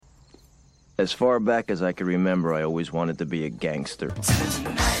As far back as I can remember, I always wanted to be a gangster. Tonight I'm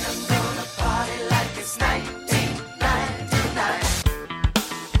gonna party like it's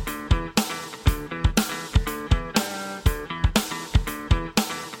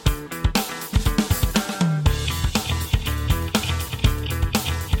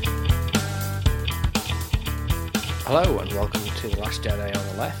Hello and welcome to The Last Jedi on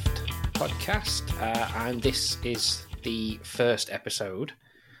the Left podcast, and this is the first episode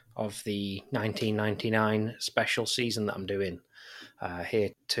of the 1999 special season that I'm doing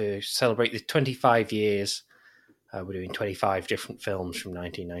here to celebrate the 25 years. We're doing 25 different films from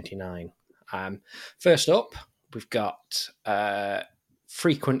 1999. First up, we've got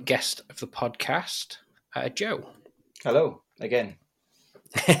frequent guest of the podcast, Joe. Hello, again.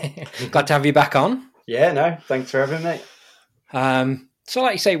 Glad to have you back on. Yeah, no, thanks for having me. So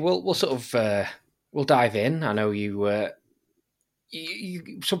like you say, we'll sort of we'll dive in. I know you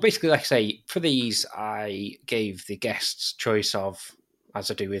so basically, like I say, for these I gave the guests choice of,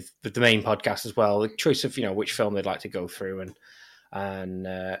 as I do with the main podcast as well, the choice of which film they'd like to go through, and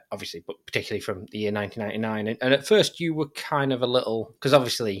obviously, but particularly from the year 1999. And at first you were kind of a little, because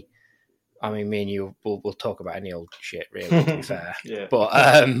obviously, I mean, me and you we'll talk about any old shit, really, to be fair. Yeah.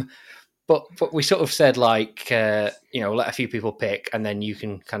 But we sort of said, like, let a few people pick, and then you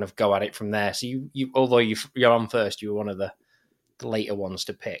can kind of go at it from there. So you although you're on first, you were one of the later ones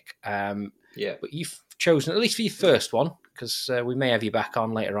to pick. Yeah. But you've chosen, at least for your first one, because we may have you back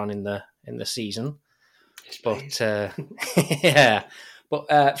on later on in the season. Yes, but yeah.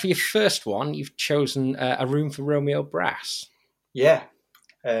 But for your first one, you've chosen A Room for Romeo Brass. Yeah.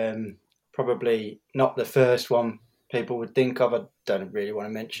 Probably not the first one people would think of. I don't really want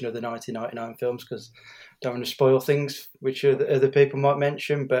to mention other 1999 films because I don't want to spoil things which other people might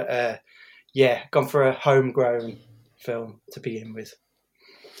mention. But yeah, gone for a homegrown film to begin with.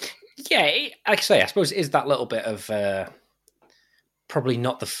 Yeah, like I say, I suppose it is that little bit of probably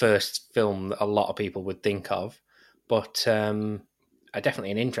not the first film that a lot of people would think of, but definitely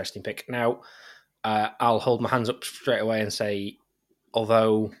an interesting pick. Now, I'll hold my hands up straight away and say,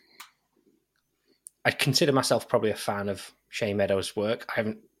 although I consider myself probably a fan of Shane Meadows' work, I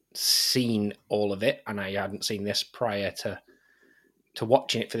haven't seen all of it, and I hadn't seen this prior to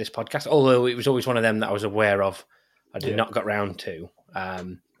watching it for this podcast, although it was always one of them that I was aware of. I did not get round to,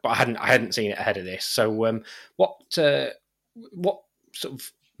 but I hadn't seen it ahead of this. So, what sort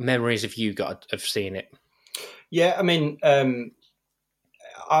of memories have you got of seeing it? Yeah, I mean, I'm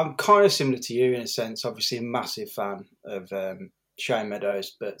kind of similar to you in a sense. Obviously, a massive fan of Shane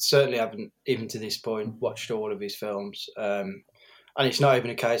Meadows, but certainly haven't, even to this point, watched all of his films. And it's not even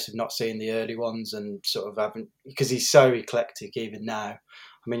a case of not seeing the early ones and sort of haven't, because he's so eclectic even now.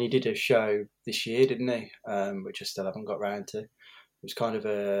 I mean, he did a show this year, didn't he? Which I still haven't got round to. It was kind of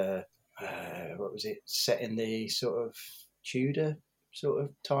a, what was it, set in the sort of Tudor sort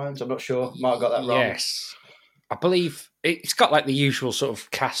of times? I'm not sure. Might have got that wrong. Yes. I believe it's got like the usual sort of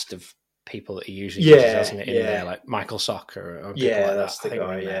cast of people that he usually uses, hasn't it, in there, like Michael Socker or people like that's that. the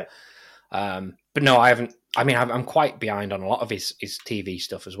guy, yeah. But no, I haven't. I mean, I'm quite behind on a lot of his TV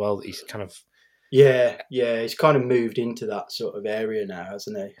stuff as well. He's kind of... Yeah, he's kind of moved into that sort of area now,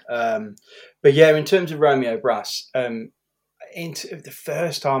 hasn't he? But yeah, in terms of Romeo Brass, into the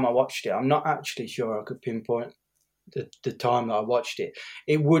first time I watched it, I'm not actually sure I could pinpoint the time that I watched it.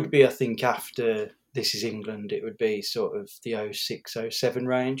 It would be, I think, after This Is England. It would be sort of the 06, 07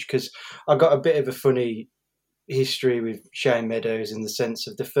 range, because I got a bit of a funny history with Shane Meadows in the sense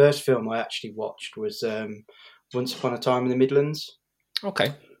of the first film I actually watched was Once Upon a Time in the Midlands.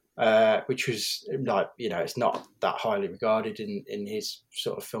 Okay. Which was like, it's not that highly regarded in his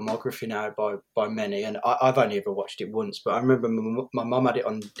sort of filmography now by many, and I've only ever watched it once, but I remember my mum had it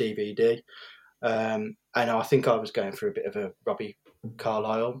on DVD, and I think I was going through a bit of a Robbie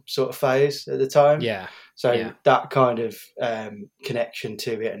Carlyle sort of phase at the time. That kind of connection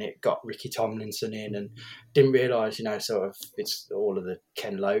to it, and it got Ricky Tomlinson in, and didn't realise, sort of it's all of the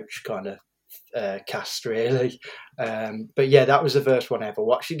Ken Loach kind of cast really, but yeah, that was the first one I ever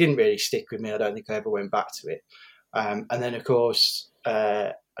watched. It didn't really stick with me. I don't think I ever went back to it, and then of course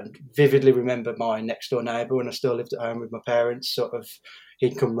I vividly remember my next door neighbour when I still lived at home with my parents. Sort of,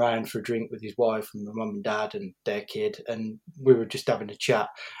 he'd come round for a drink with his wife and my mum and dad and their kid, and we were just having a chat,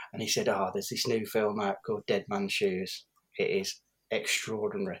 and he said, there's this new film out called Dead Man's Shoes. It is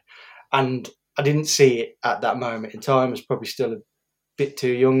extraordinary, and I didn't see it at that moment in time. I was probably still a bit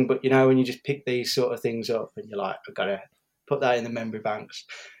too young, but when you just pick these sort of things up and you're like, I've got to put that in the memory banks,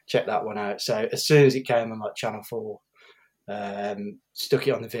 check that one out. So as soon as it came on like Channel 4, stuck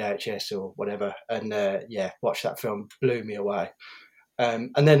it on the VHS or whatever, and watched that film, blew me away.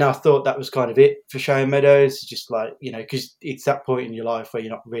 And then I thought that was kind of it for Shane Meadows, just like, because it's that point in your life where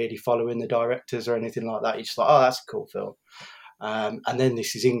you're not really following the directors or anything like that. You're just like, oh, that's a cool film. And then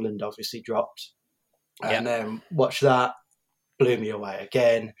This Is England obviously dropped. And watched that, blew me away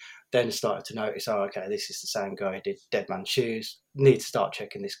again. Then started to notice, oh, okay, this is the same guy who did Dead Man's Shoes. Need to start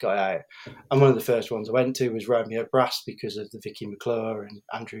checking this guy out. And one of the first ones I went to was Romeo Brass because of the Vicky McClure and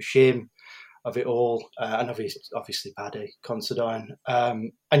Andrew Shim of it all, and obviously Paddy Considine.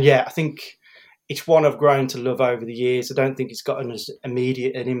 And yeah, I think it's one I've grown to love over the years. I don't think it's got as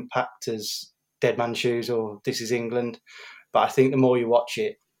immediate an impact as Dead Man's Shoes or This Is England, but I think the more you watch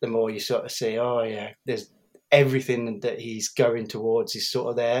it, the more you sort of see, oh yeah, there's everything that he's going towards is sort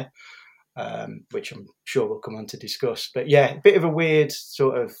of there, which I'm sure we'll come on to discuss. But yeah, a bit of a weird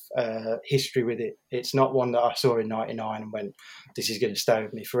sort of history with it. It's not one that I saw in '99 and went, this is going to stay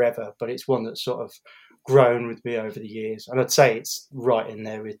with me forever, but it's one that's sort of grown with me over the years. And I'd say it's right in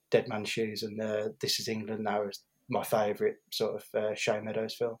there with Dead Man's Shoes and This Is England now as my favourite sort of Shane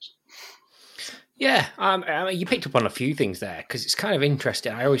Meadows films. Yeah, I mean, you picked up on a few things there because it's kind of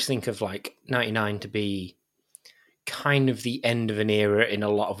interesting. I always think of like '99 to be kind of the end of an era in a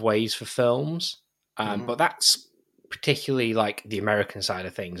lot of ways for films, but that's particularly like the American side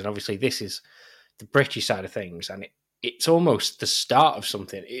of things, and obviously this is the British side of things, and it's almost the start of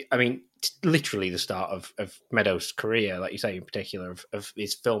something. I mean, it's literally the start of Meadows' career, like you say, in particular of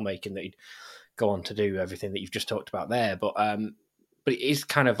his filmmaking, that he'd go on to do everything that you've just talked about there. But it is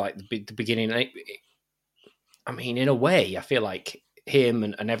kind of like the beginning. I mean, in a way, I feel like him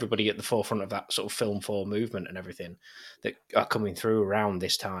and everybody at the forefront of that sort of film 4 movement and everything that are coming through around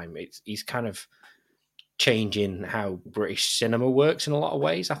this time, he's kind of changing how British cinema works in a lot of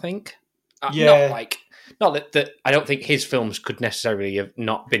ways, I think. Not that I don't think his films could necessarily have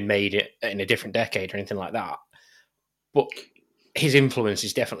not been made in a different decade or anything like that, but his influence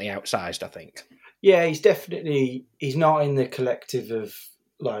is definitely outsized, I think. Yeah, he's not in the collective of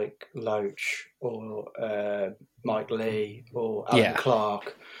like Loach or Mike Leigh or Alan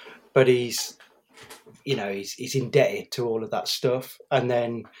Clark, but he's indebted to all of that stuff, and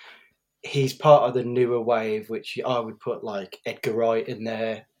then he's part of the newer wave, which I would put like Edgar Wright in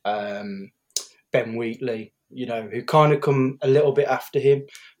there, Ben Wheatley, who kind of come a little bit after him,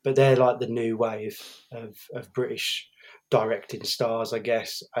 but they're like the new wave of British directing stars, I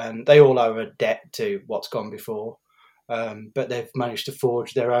guess, and they all owe a debt to what's gone before. But they've managed to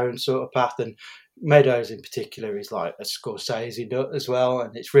forge their own sort of path, and Meadows in particular is like a Scorsese nut as well,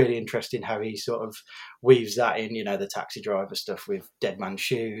 and it's really interesting how he sort of weaves that in, the Taxi Driver stuff with Dead Man's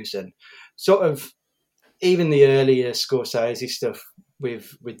Shoes, and sort of even the earlier Scorsese stuff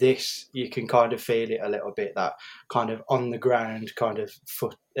with this, you can kind of feel it a little bit, that kind of on the ground kind of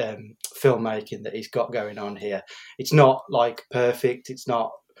filmmaking that he's got going on here. It's not like perfect, it's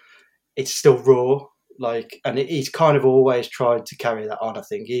still raw. And he's kind of always tried to carry that on, I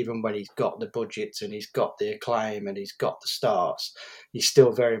think, even when he's got the budgets and he's got the acclaim and he's got the stars, he's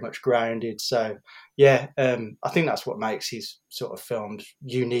still very much grounded. So, yeah, I think that's what makes his sort of films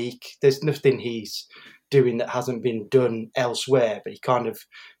unique. There's nothing he's doing that hasn't been done elsewhere, but he kind of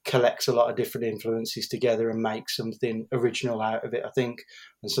collects a lot of different influences together and makes something original out of it, I think,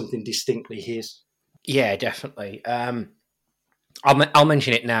 and something distinctly his. Yeah, definitely. I'll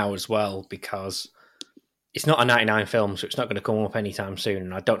mention it now as well because it's not a '99 film, so it's not going to come up anytime soon.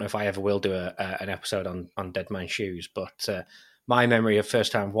 And I don't know if I ever will do an episode on Dead Man's Shoes, but my memory of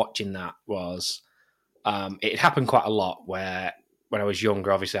first time watching that was it happened quite a lot where when I was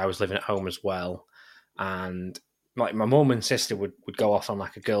younger, obviously I was living at home as well. And like my mum and sister would go off on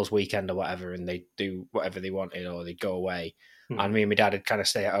like a girls' weekend or whatever, and they'd do whatever they wanted, or they'd go away. And me and my dad would kind of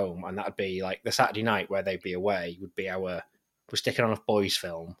stay at home, and that'd be like the Saturday night where they'd be away would be we're sticking on a boys'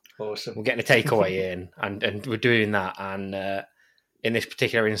 film. Awesome. We're getting a takeaway in, and we're doing that. And in this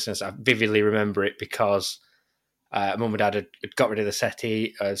particular instance, I vividly remember it because mum and dad had got rid of the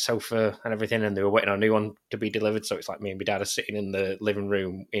settee, sofa and everything, and they were waiting on a new one to be delivered. So it's like me and my dad are sitting in the living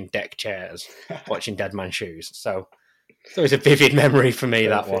room in deck chairs watching Dead Man's Shoes. So it's a vivid memory for me,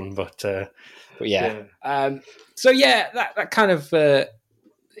 that one. But yeah. So yeah, that kind of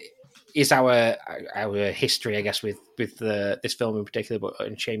is our history, I guess, with this film in particular, but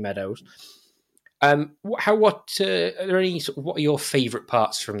in Shane Meadows. What are your favourite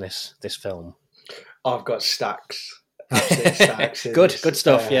parts from this film? I've got stacks. Absolute stacks. Good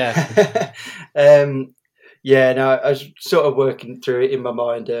stuff. Yeah. Yeah. No, I was sort of working through it in my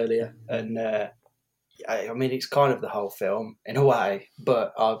mind earlier, and I mean, it's kind of the whole film in a way,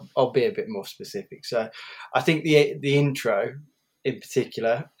 but I'll be a bit more specific. So, I think the intro in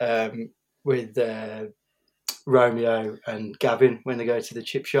particular with Romeo and Gavin when they go to the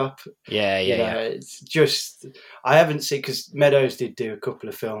chip shop. Yeah, It's just I haven't seen, because Meadows did do a couple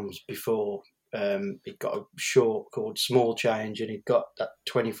of films before. He got a short called Small Change, and he'd got that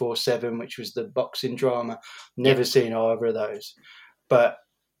 24/7, which was the boxing drama. Never seen either of those, but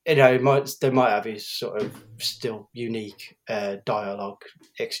they might have his sort of still unique dialogue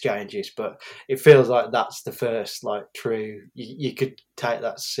exchanges, but it feels like that's the first like true. You could take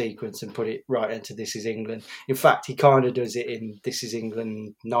that sequence and put it right into This Is England. In fact, he kind of does it in This Is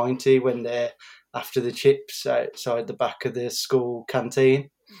England 90 when they're after the chips outside the back of the school canteen.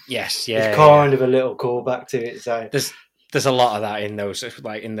 Yes, It's kind of a little callback to it. So there's a lot of that in those,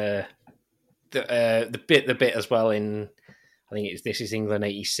 like in the bit as well in. I think it's This Is England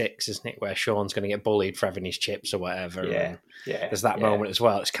 86, isn't it, where Sean's going to get bullied for having his chips or whatever. Yeah. There's that moment as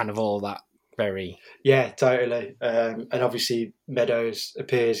well. It's kind of all that very... Yeah, totally. And obviously Meadows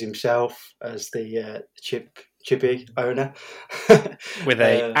appears himself as the chippy owner. with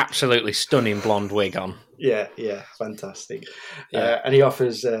a absolutely stunning blonde wig on. Yeah, fantastic. And he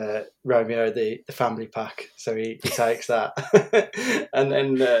offers Romeo the family pack, so he takes that. And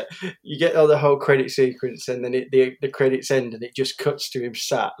then you get the whole credit sequence, and then the credits end, and it just cuts to him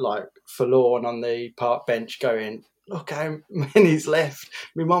sat like forlorn on the park bench going, look how many's left.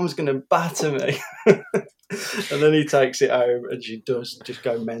 My mum's going to batter me. And then he takes it home, and she does just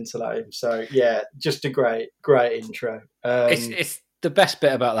go mental at him. So, yeah, just a great intro. It's the best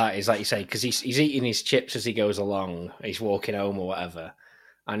bit about that is, like you say, because he's eating his chips as he goes along. He's walking home or whatever.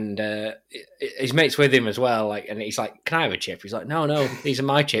 And his mate's with him as well. Like, and he's like, can I have a chip? He's like, no, these are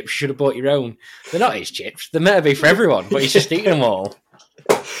my chips. You should have bought your own. They're not his chips. They're meant to be for everyone, but he's just eating them all.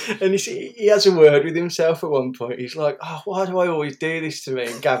 And he has a word with himself at one point. He's like, oh, why do I always do this to me?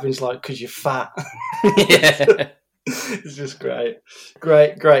 And Gavin's like, because you're fat. Yeah. It's just great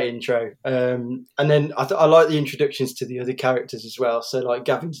intro. And then I like the introductions to the other characters as well. So like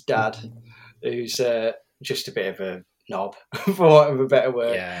Gavin's dad, who's just a bit of a knob, for want of a better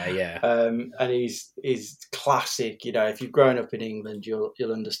word. Yeah. And he's classic. If you've grown up in England, you'll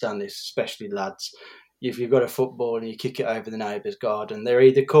understand this, especially lads. If you've got a football and you kick it over the neighbour's garden, they're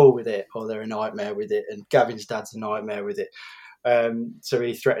either cool with it or they're a nightmare with it. And Gavin's dad's a nightmare with it. So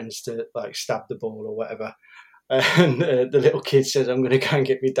he threatens to like stab the ball or whatever. And the little kid says, I'm going to go and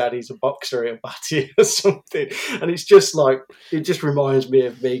get my dad. He's a boxer, he'll batter you or something. And it's just like, it just reminds me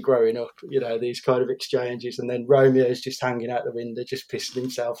of me growing up, these kind of exchanges. And then Romeo's just hanging out the window, just pissing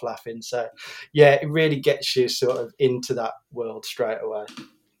himself laughing. So, yeah, it really gets you sort of into that world straight away.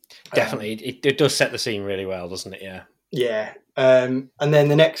 Definitely. It does set the scene really well, doesn't it? Yeah. Yeah. And then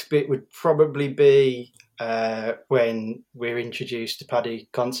the next bit would probably be when we're introduced to Paddy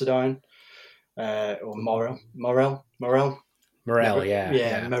Considine. Or Morel, yeah.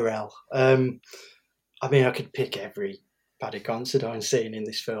 Morel. I mean, I could pick every Paddy Considine scene in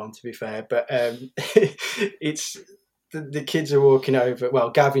this film, to be fair, but it's the kids are walking over.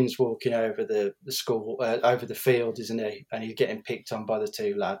 Well, Gavin's walking over the school, over the field, isn't he? And he's getting picked on by the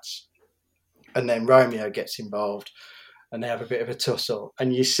two lads, and then Romeo gets involved, and they have a bit of a tussle,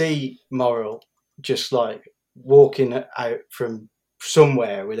 and you see Morel just like walking out from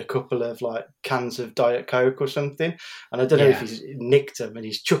somewhere with a couple of like cans of Diet Coke or something, and I don't know if he's nicked them and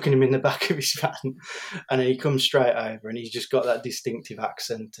he's chucking them in the back of his van, and then he comes straight over and he's just got that distinctive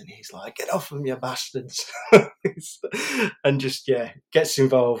accent and he's like, get off them, you bastards. And just gets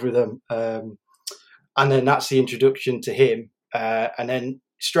involved with them, and then that's the introduction to him, and then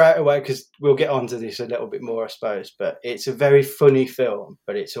straight away, because we'll get onto this a little bit more I suppose, but it's a very funny film,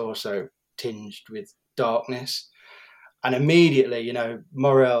 but it's also tinged with darkness. And immediately,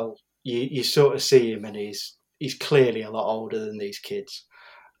 Morel, you sort of see him, and he's clearly a lot older than these kids.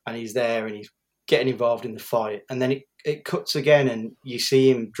 And he's there, and he's getting involved in the fight. And then it cuts again, and you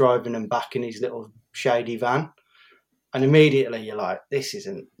see him driving them back in his little shady van. And immediately you're like, this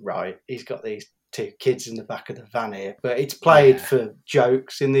isn't right. He's got these two kids in the back of the van here. But it's played for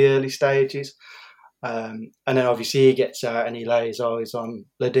jokes in the early stages. And then obviously he gets out and he lays eyes on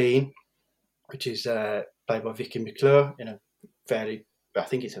Ladine, which is... played by Vicky McClure in a fairly, I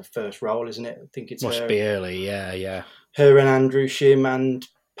think it's her first role, isn't it? I think it's must be early, yeah. Her and Andrew Shim and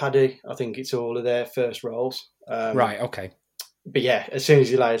Paddy, I think it's all of their first roles. Right, okay. But yeah, as soon as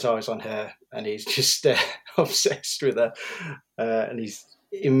he lays eyes on her, and he's just obsessed with her, and he's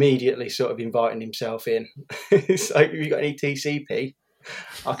immediately sort of inviting himself in. It's like, have you got any TCP?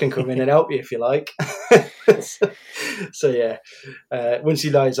 I can come in and help you if you like. So yeah, once he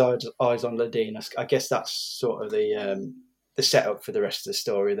lays eyes on Ladine, I guess that's sort of the setup for the rest of the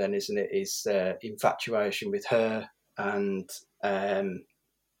story then, isn't it? His infatuation with her and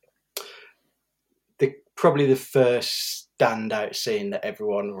probably the first standout scene that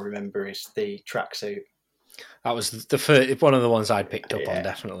everyone will remember is the tracksuit. That was the first, one of the ones I'd picked up Yeah. on,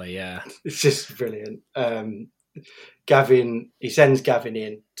 definitely, yeah. It's just brilliant. Gavin, he sends Gavin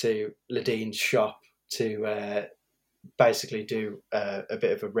in to Ladine's shop to basically do a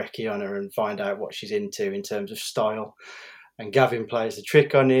bit of a recce on her and find out what she's into in terms of style. And Gavin plays the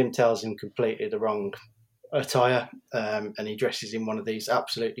trick on him, tells him completely the wrong attire, and he dresses in one of these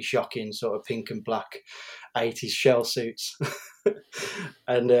absolutely shocking sort of pink and black 80s shell suits.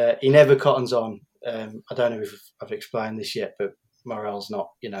 And he never cottons on. I don't know if I've explained this yet, but Morel's not,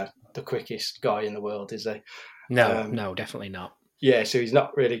 the quickest guy in the world, is he? No, definitely not. Yeah, so he's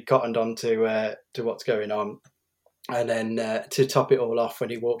not really cottoned on to what's going on. And then to top it all off, when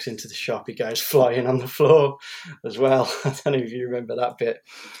he walks into the shop, he goes flying on the floor as well. I don't know if you remember that bit.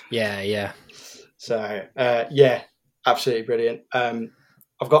 Yeah. So yeah, absolutely brilliant.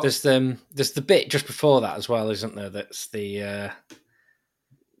 I've got there's the bit just before that as well, isn't there? That's the I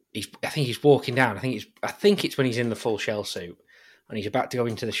think he's walking down. I think it's when he's in the full shell suit and he's about to go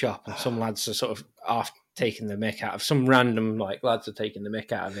into the shop, and some lads are sort of half taking the mick out of some random lads are taking the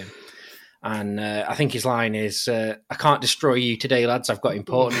mick out of him. And I think his line is, "I can't destroy you today, lads. I've got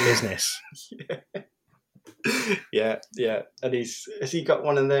important business." Yeah. And has he got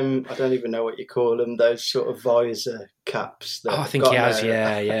one of them? I don't even know what you call them. Those sort of visor caps. I think he has.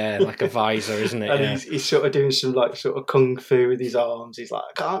 Yeah, like a visor, isn't it? And he's sort of doing some sort of kung fu with his arms. He's like,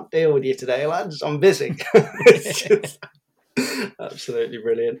 "I can't deal with you today, lads. I'm busy." It's just absolutely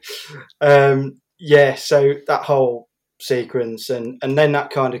brilliant. Yeah. So that whole sequence, and then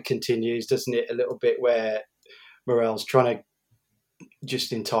that kind of continues, doesn't it, a little bit, where Morel's trying to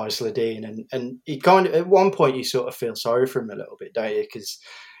just entice Ladine, and he kind of, at one point you sort of feel sorry for him a little bit, don't you, because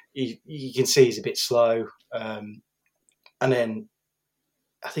you can see he's a bit slow, and then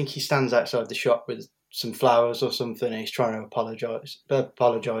I think he stands outside the shop with some flowers or something, and he's trying to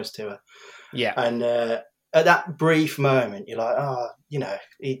apologise to her. Yeah. And at that brief moment you're like,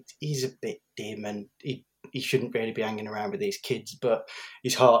 he's a bit dim, and he shouldn't really be hanging around with these kids, but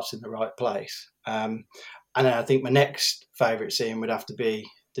his heart's in the right place. And then I think my next favourite scene would have to be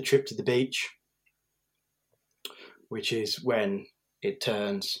the trip to the beach, which is when it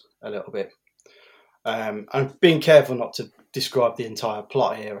turns a little bit. I'm being careful not to describe the entire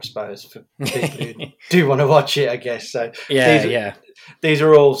plot here, I suppose, for people who do want to watch it, I guess. So these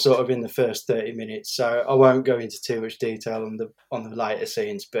are all sort of in the first 30 minutes, so I won't go into too much detail on the later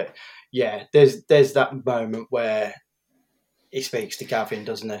scenes. But yeah, there's that moment where he speaks to Gavin,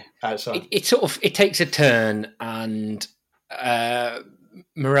 doesn't he? Outside, it takes a turn, and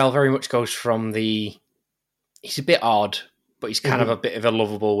Morel very much goes from he's a bit odd, but he's kind of a bit of a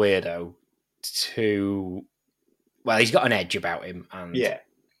lovable weirdo, to, well, he's got an edge about him, and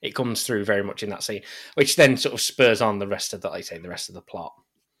it comes through very much in that scene, which then sort of spurs on the rest of the plot.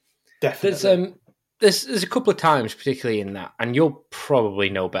 Definitely. There's a couple of times, particularly in that, and you'll probably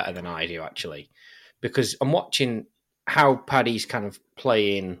know better than I do, actually, because I'm watching how Paddy's kind of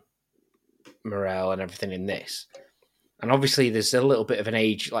playing Morel and everything in this. And obviously there's a little bit of an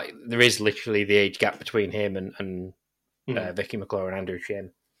age, there is literally the age gap between him and Vicky McClure and Andrew Shin.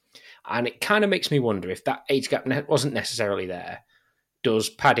 And it kind of makes me wonder, if that age gap wasn't necessarily there, does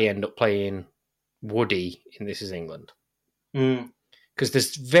Paddy end up playing Woody in This Is England? Because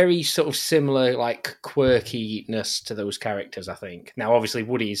there's very sort of similar quirkiness to those characters, I think. Now, obviously,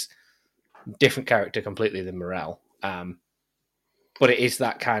 Woody's a different character completely than Morel. But it is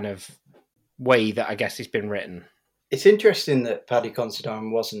that kind of way that I guess it's been written. It's interesting that Paddy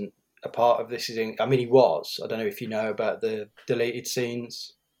Considine wasn't a part of This Is England. I mean, he was. I don't know if you know about the deleted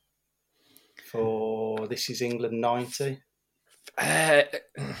scenes for This Is England 90. It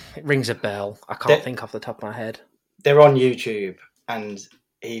rings a bell. I can't think off the top of my head. They're on YouTube, and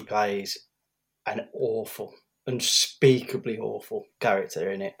he plays an awful, unspeakably awful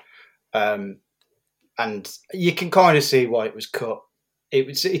character in it. And you can kind of see why it was cut.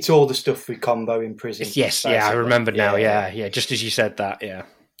 It's all the stuff with Combo in prison. Yes, basically. yeah, I remember now. Yeah, just as you said that, yeah.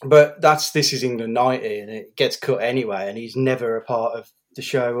 But This Is England 90, and it gets cut anyway, and he's never a part of the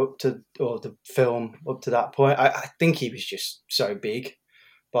show or the film up to that point. I think he was just so big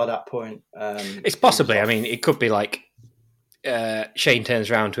by that point. It's possibly, I mean, it could be like Shane turns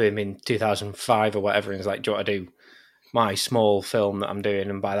around to him in 2005 or whatever and is like, "Do you want to do my small film that I'm doing?"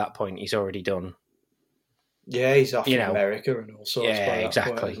 And by that point, he's already done. Yeah, he's off in America and all sorts. Yeah, by that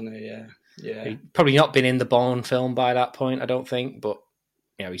exactly. Point, isn't he? Yeah. He'd probably not been in the Bourne film by that point, I don't think, but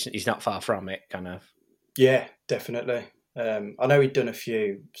he's not far from it, kind of. Yeah, definitely. I know he'd done a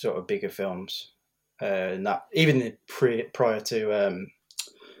few sort of bigger films, and that even prior to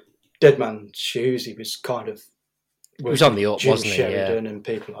Dead Man's Shoes, he was kind of He was on the up, Jim wasn't he? Sheridan and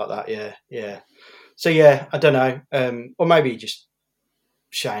people like that. Yeah. So yeah, I don't know, or maybe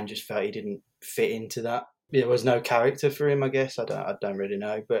Shane just felt he didn't fit into that. There was no character for him, I guess. I don't really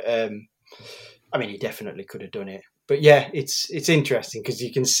know, but I mean, he definitely could have done it. But yeah, it's interesting because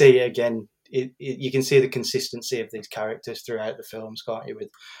you can see again. You can see the consistency of these characters throughout the films, can't you? With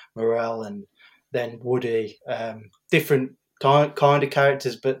Morel and then Woody, different kind of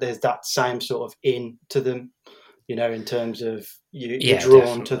characters, but there's that same sort of in to them, in terms of you're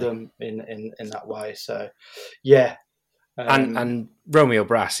drawn to them in that way. So, yeah. And Romeo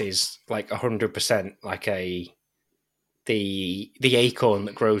Brass is like 100% like the acorn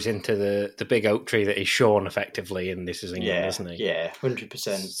that grows into the big oak tree that is Sean effectively in This Is England, isn't he? Yeah,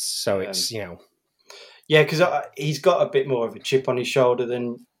 100%. So it's yeah, because he's got a bit more of a chip on his shoulder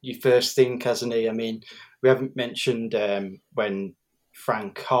than you first think, hasn't he? I mean, we haven't mentioned when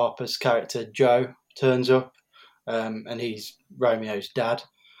Frank Harper's character Joe turns up, and he's Romeo's dad,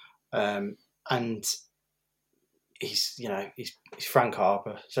 and he's Frank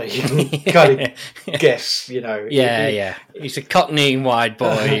Harper, so you can kind of guess, Yeah. He's a Cockney wide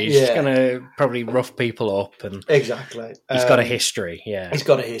boy. He's gonna probably rough people up, and exactly. He's got a history. Yeah, he's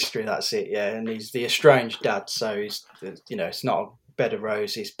got a history. That's it. Yeah, and he's the estranged dad, so he's it's not a bed of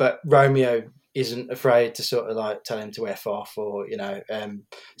roses. But Romeo isn't afraid to sort of like tell him to F off or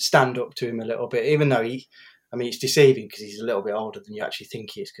stand up to him a little bit, even though it's deceiving because he's a little bit older than you actually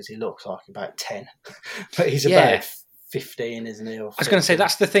think he is because he looks like about 10. But he's about 15, isn't he? Or I was going to say,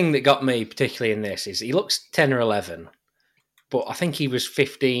 that's the thing that got me particularly in this, is he looks 10 or 11, but I think he was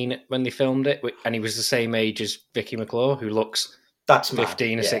 15 when they filmed it, and he was the same age as Vicky McClure, who looks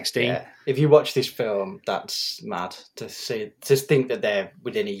 15 or 16. Yeah. If you watch this film, that's mad to think that they're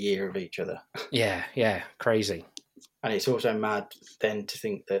within a year of each other. Yeah, crazy. And it's also mad then to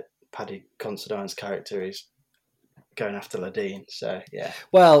think that Paddy Considine's character is going after Ladine. So yeah.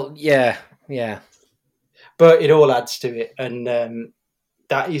 Well, yeah. But it all adds to it, and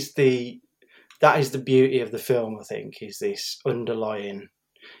that is the beauty of the film. I think is this underlying.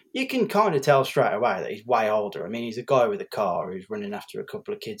 You can kind of tell straight away that he's way older. I mean, he's a guy with a car who's running after a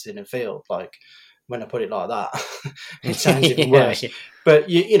couple of kids in a field. Like, when I put it like that, it sounds even worse. But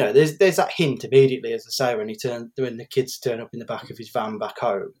there's that hint immediately, as I say, when the kids turn up in the back of his van back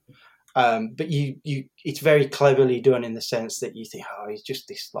home. But it's very cleverly done in the sense that you think, oh, he's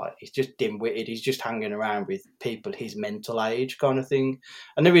just he's just dim-witted. He's just hanging around with people his mental age kind of thing.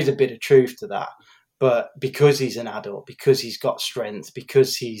 And there is a bit of truth to that. But because he's an adult, because he's got strength,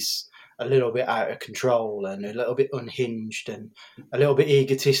 because he's a little bit out of control and a little bit unhinged and a little bit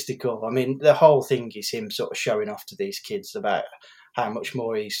egotistical. I mean, the whole thing is him sort of showing off to these kids about how much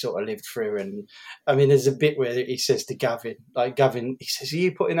more he's sort of lived through. And I mean, there's a bit where he says to Gavin, he says, are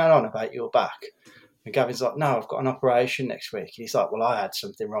you putting that on about your back? And Gavin's like, no, I've got an operation next week. And he's like, well, I had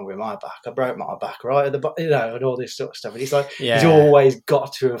something wrong with my back. I broke my back right at the, and all this sort of stuff. And he's like, he's always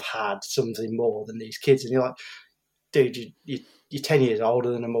got to have had something more than these kids. And you're like, dude, you're 10 years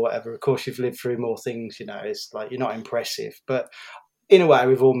older than them or whatever. Of course, you've lived through more things, it's like, you're not impressive. But in a way,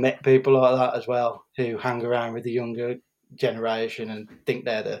 we've all met people like that as well, who hang around with the younger generation and think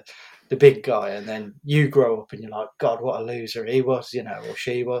they're the big guy, and then you grow up and you're like, God, what a loser he was, or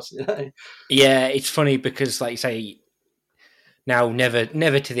she was. Yeah, it's funny because, like you say, now never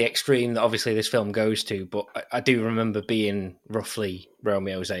to the extreme that obviously this film goes to, but I do remember being roughly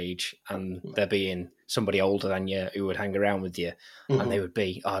Romeo's age and there being somebody older than you who would hang around with you, and they would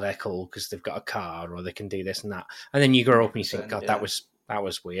be, oh, they're cool because they've got a car or they can do this and that, and then you grow up and you think, God, that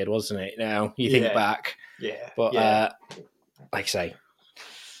was weird, wasn't it? Now you think back, but like I say,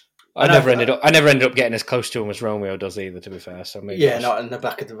 I never ended up getting as close to him as Romeo does either, to be fair. So maybe not in the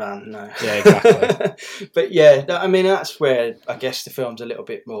back of the van, no. Yeah, exactly. But yeah, I mean, that's where I guess the film's a little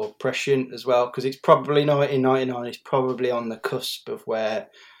bit more prescient as well, because it's probably 1999. It's probably on the cusp of where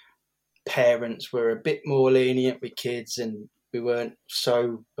parents were a bit more lenient with kids, and we weren't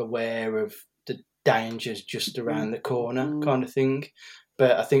so aware of the dangers just around the corner, kind of thing.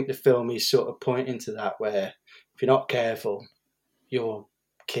 But I think the film is sort of pointing to that, where if you're not careful, your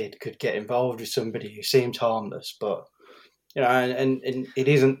kid could get involved with somebody who seems harmless, but and it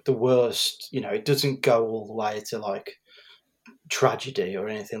isn't the worst. It doesn't go all the way to like tragedy or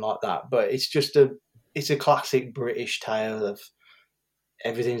anything like that. But it's just it's a classic British tale of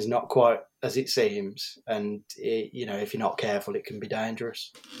everything's not quite as it seems, and if you're not careful, it can be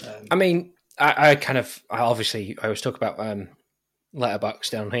dangerous. I mean, I always talk about Letterboxd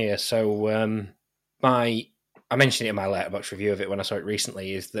down here, so I mentioned it in my Letterboxd review of it when I saw it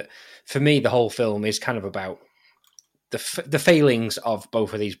recently, is that for me the whole film is kind of about the failings of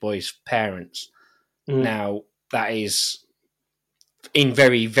both of these boys' parents. Now that is in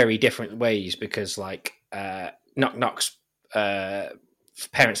very, very different ways because like Knock Knock's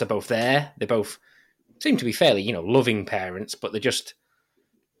parents are both there. They both seem to be fairly, loving parents, but they're just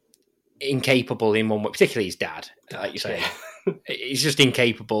incapable in one way, particularly his dad, like you say. He's just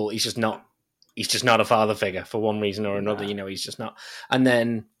incapable. He's just not a father figure for one reason or another. He's just not. And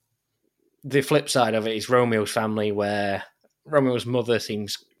then the flip side of it is Romeo's family, where Romeo's mother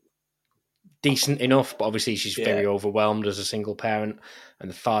seems decent enough, but obviously she's very overwhelmed as a single parent, and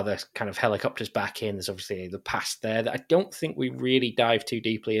the father kind of helicopters back in. There's obviously the past there that I don't think we really dive too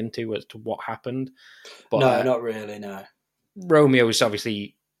deeply into as to what happened. But, no, not really, no. Romeo is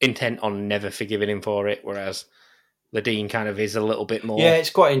obviously intent on never forgiving him for it, whereas Ladine kind of is a little bit more... Yeah,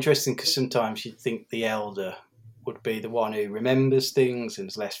 it's quite interesting because sometimes you'd think the elder would be the one who remembers things and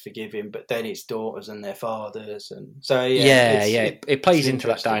is less forgiving, but then it's daughters and their fathers, and so it plays into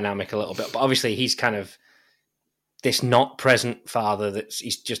that dynamic a little bit. But obviously, he's kind of this not present father.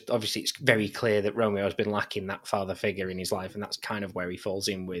 He's just obviously it's very clear that Romeo has been lacking that father figure in his life, and that's kind of where he falls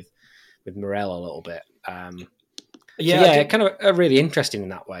in with Morel a little bit. Kind of really interesting in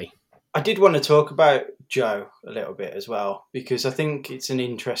that way. I did want to talk about Joe a little bit as well because I think it's an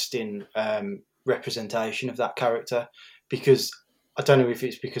interesting representation of that character, because I don't know if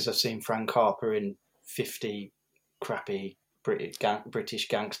it's because I've seen Frank Harper in 50 crappy British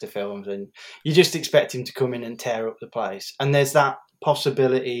gangster films and you just expect him to come in and tear up the place, and there's that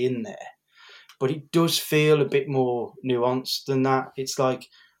possibility in there, but it does feel a bit more nuanced than that. It's like,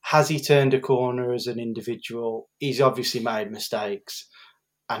 has he turned a corner as an individual? He's obviously made mistakes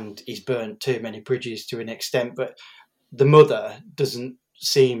and he's burnt too many bridges to an extent, but the mother doesn't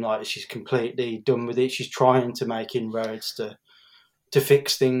seem like she's completely done with it. She's trying to make inroads to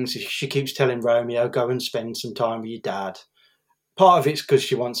fix things. She keeps telling Romeo, go and spend some time with your dad. Part of it's because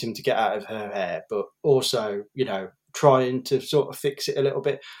she wants him to get out of her hair, but also, trying to sort of fix it a little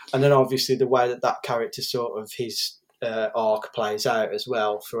bit. And then obviously the way that character sort of his arc plays out as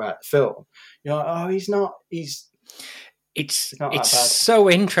well throughout the film. It's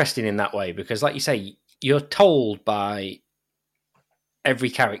so interesting in that way because, like you say, you're told by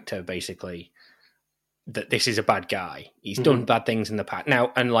every character basically that this is a bad guy. He's done bad things in the past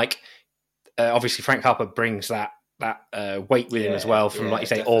now, and obviously Frank Harper brings that weight with him as well from like you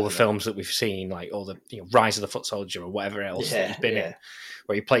say definitely. All the films that we've seen, like all the Rise of the Foot Soldier or whatever else that he's been in,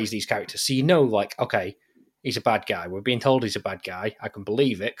 where he plays these characters. So okay, he's a bad guy. We're being told he's a bad guy. I can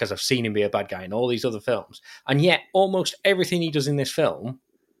believe it because I've seen him be a bad guy in all these other films, and yet almost everything he does in this film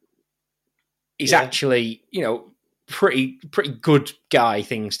is actually pretty good guy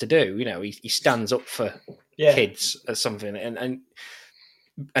things to do. He stands up for kids or something,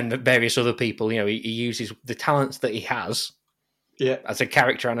 and the various other people. He uses the talents that he has, as a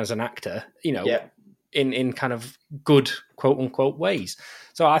character and as an actor. In kind of good quote unquote ways.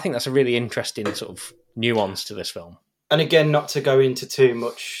 So I think that's a really interesting sort of nuance to this film. And again, not to go into too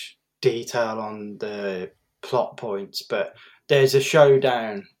much detail on the plot points, but there's a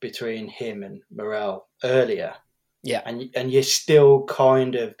showdown between him and Morel earlier. Yeah. And you're still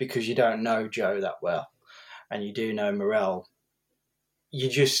kind of, because you don't know Joe that well, and you do know Morel, you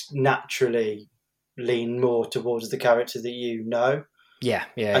just naturally lean more towards the character that you know.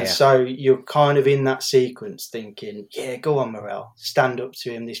 Yeah. So you're kind of in that sequence thinking, yeah, go on, Morel, stand up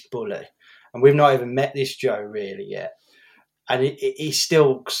to him, this bully. And we've not even met this Joe really yet. And he's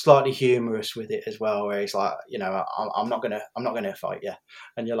still slightly humorous with it as well, where he's like, I'm not gonna fight you,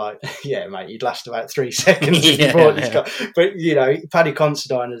 and you're like, yeah, mate, you'd last about 3 seconds before this guy. But Paddy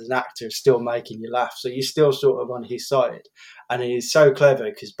Considine as an actor is still making you laugh, so you're still sort of on his side, and he's so clever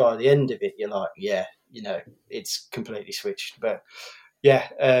because by the end of it, you're like, it's completely switched. But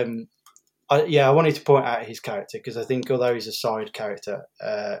I wanted to point out his character because I think although he's a side character,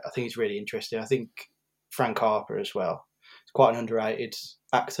 I think he's really interesting. I think Frank Harper as well. Quite an underrated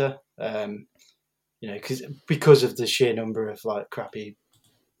actor, because of the sheer number of like crappy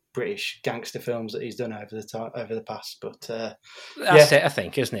British gangster films that he's done over the past. But that's it, I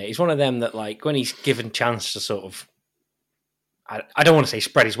think, isn't it? He's one of them that, like, when he's given chance to sort of, I don't want to say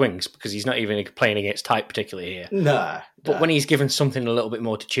spread his wings because he's not even playing against type particularly here. No. But when he's given something a little bit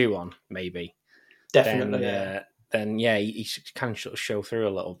more to chew on, maybe definitely, then he can sort of show through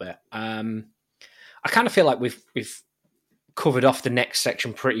a little bit. I kind of feel like we've covered off the next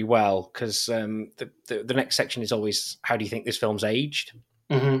section pretty well because the next section is always, how do you think this film's aged?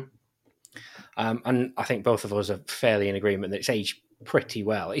 Mm-hmm. And I think both of us are fairly in agreement that it's aged pretty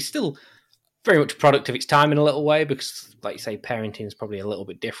well. It's still very much a product of its time in a little way because, like you say, parenting is probably a little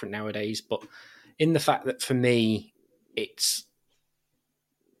bit different nowadays. But in the fact that for me, it's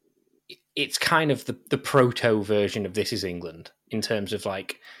kind of the proto version of This Is England in terms of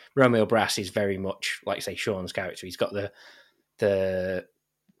like Romeo Brass is very much like say Sean's character. He's got the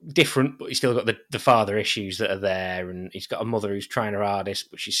different, but he's still got the father issues that are there, and he's got a mother who's trying her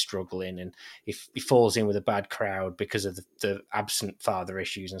hardest, but she's struggling, and he falls in with a bad crowd because of the absent father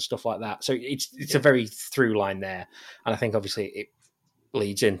issues and stuff like that. So it's a very through line there, and I think obviously it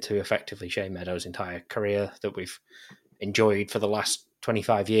leads into effectively Shane Meadows' entire career that we've enjoyed for the last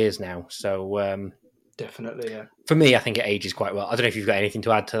 25 years now. So definitely, yeah. For me, I think it ages quite well. I don't know if you've got anything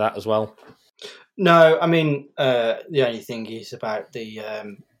to add to that as well. No, I mean the only thing is about the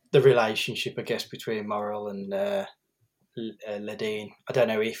relationship, I guess, between Morrill and Ladine. I don't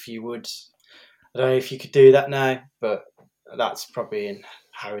know if you could do that now, but that's probably in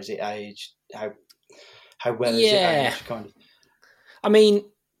how is it aged, how well is it aged, kind of. I mean,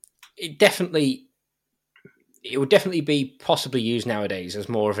 it would definitely be possibly used nowadays as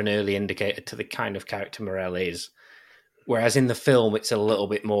more of an early indicator to the kind of character Morell is, whereas in the film it's a little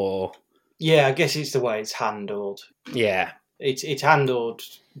bit more. Yeah, I guess it's the way it's handled. Yeah, it's handled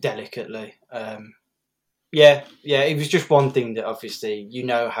delicately. Yeah. It was just one thing that obviously you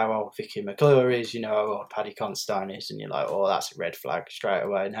know how old Vicky McClure is, you know how old Paddy Considine is, and you're like, oh, that's a red flag straight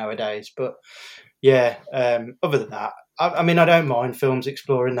away nowadays. But yeah, other than that, I mean, I don't mind films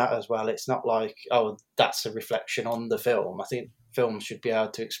exploring that as well. It's not like, oh, that's a reflection on the film. I think films should be able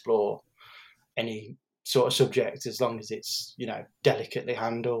to explore any sort of subject as long as it's, you know, delicately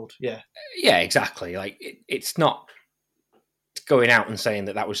handled. Yeah, exactly. Like it's not going out and saying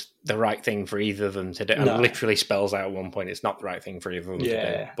that was the right thing for either of them to do. No. Literally spells out at one point it's not the right thing for either of them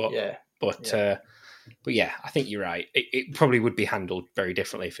to do. But yeah, I think you're right. It probably would be handled very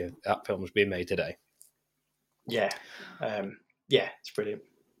differently if that film was being made today. Yeah, it's brilliant.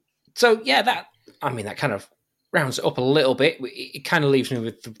 So yeah, that kind of rounds it up a little bit. It kind of leaves me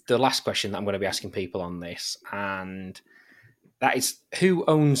with the last question that I'm going to be asking people on this, and that is, who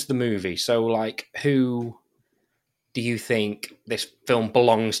owns the movie? So like, who do you think this film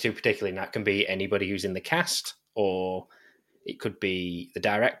belongs to particularly? And that can be anybody who's in the cast, or it could be the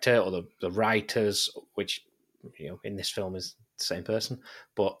director or the writers, which, you know, in this film is the same person.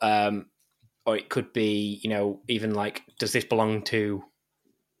 But or it could be, you know, even like, does this belong to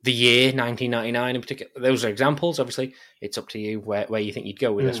the year 1999 in particular? Those are examples. Obviously, it's up to you where you think you'd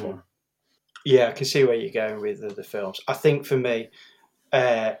go with this one. Yeah, I can see where you're going with the films. I think for me,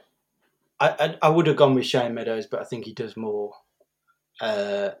 I would have gone with Shane Meadows, but I think he does more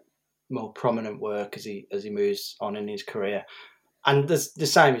prominent work as he moves on in his career. And the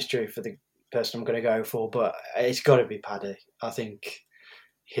same is true for the person I'm going to go for, but it's got to be Paddy. I think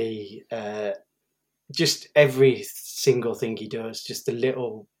he just every single thing he does, just a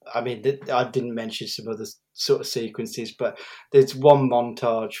little. I mean, I didn't mention some other sort of sequences, but there's one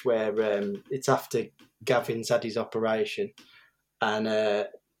montage where it's after Gavin's had his operation, and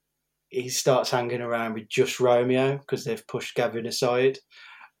he starts hanging around with just Romeo because they've pushed Gavin aside.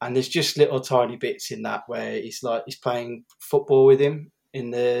 And there's just little tiny bits in that where he's playing football with him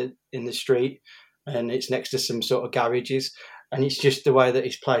in the street, and it's next to some sort of garages, and it's just the way that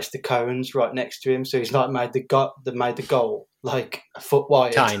he's placed the cones right next to him. So he's like made the goal like a foot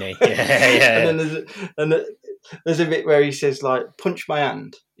wide, tiny, yeah. and then there's a bit where he says like, "Punch my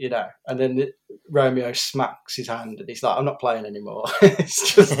hand," you know, and then Romeo smacks his hand, and he's like, "I'm not playing anymore."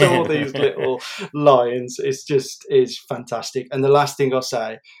 It's just all these little lines. It's fantastic. And the last thing I'll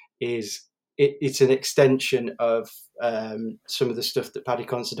say is it's an extension of some of the stuff that Paddy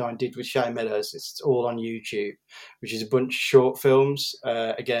Considine did with Shane Meadows. It's all on YouTube, which is a bunch of short films.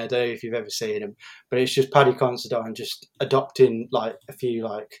 Again, I don't know if you've ever seen them, but it's just Paddy Considine just adopting like a few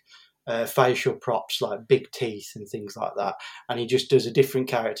like facial props like big teeth and things like that, and he just does a different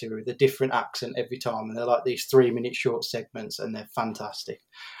character with a different accent every time, and they're like these 3-minute short segments, and they're fantastic.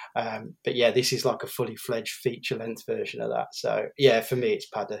 But yeah, this is like a fully fledged feature length version of that. So yeah, for me it's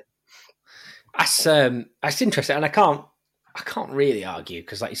Paddy. That's interesting, and I can't really argue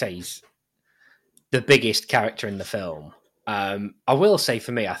because, like you say, he's the biggest character in the film. I will say,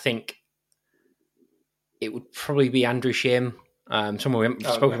 for me, I think it would probably be Andrew Shim. Someone we haven't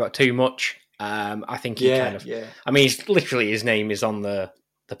spoken about too much. I think he I mean, he's literally, his name is on the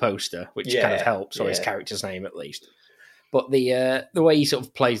poster, which kind of helps, or his character's name at least. But the way he sort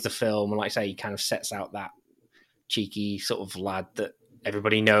of plays the film, and like I say, he kind of sets out that cheeky sort of lad that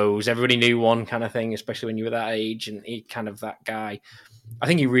everybody knows, everybody knew one kind of thing, especially when you were that age, and he kind of that guy. I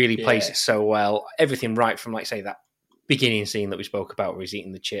think he really plays it so well. Everything right from, like say, that beginning scene that we spoke about where he's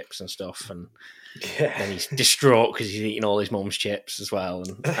eating the chips and stuff, and then he's distraught because he's eating all his mum's chips as well.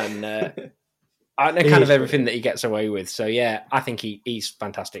 And and He kind is of everything brilliant. that he gets away with. So yeah, I think he's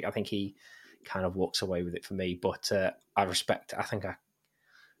fantastic. I think he kind of walks away with it for me. But I respect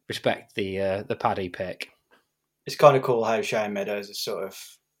the Paddy pick. It's kind of cool how Shane Meadows has sort of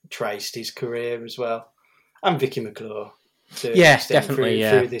traced his career as well, and Vicky McClure to an Yeah, extent definitely,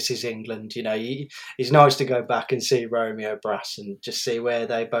 through This Is England. You know, it's nice to go back and see Romeo Brass and just see where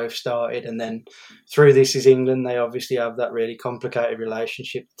they both started, and then through This Is England, they obviously have that really complicated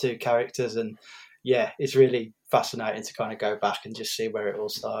relationship, the two characters, and yeah, it's really fascinating to kind of go back and just see where it all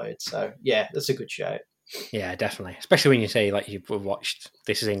started. So yeah, that's a good show. Yeah, definitely. Especially when you say like you've watched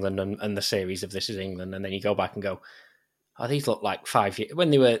This Is England and the series of This Is England, and then you go back and go, "Oh, these look like 5 years."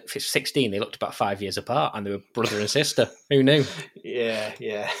 When they were 16, they looked about 5 years apart, and they were brother and sister. Who knew?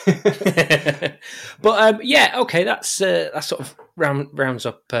 Yeah. But yeah, okay, that sort of rounds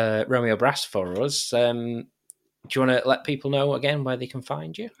up Romeo Brass for us. Do you want to let people know again where they can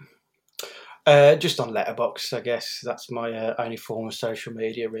find you? Just on Letterboxd, I guess that's my only form of social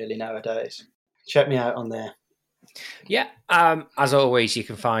media really nowadays. Check me out on there. Yeah. As always, you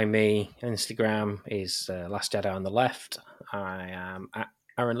can find me. Instagram is Last Jedi on the left. I am at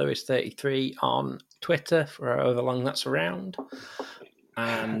Aaron Lewis 33 on Twitter for however long that's around.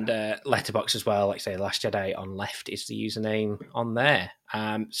 And Letterboxd as well. Like I say, Last Jedi on left is the username on there.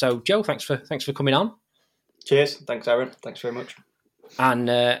 So Joe, thanks for coming on. Cheers. Thanks, Aaron. Thanks very much. And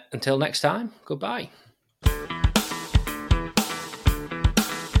until next time, goodbye.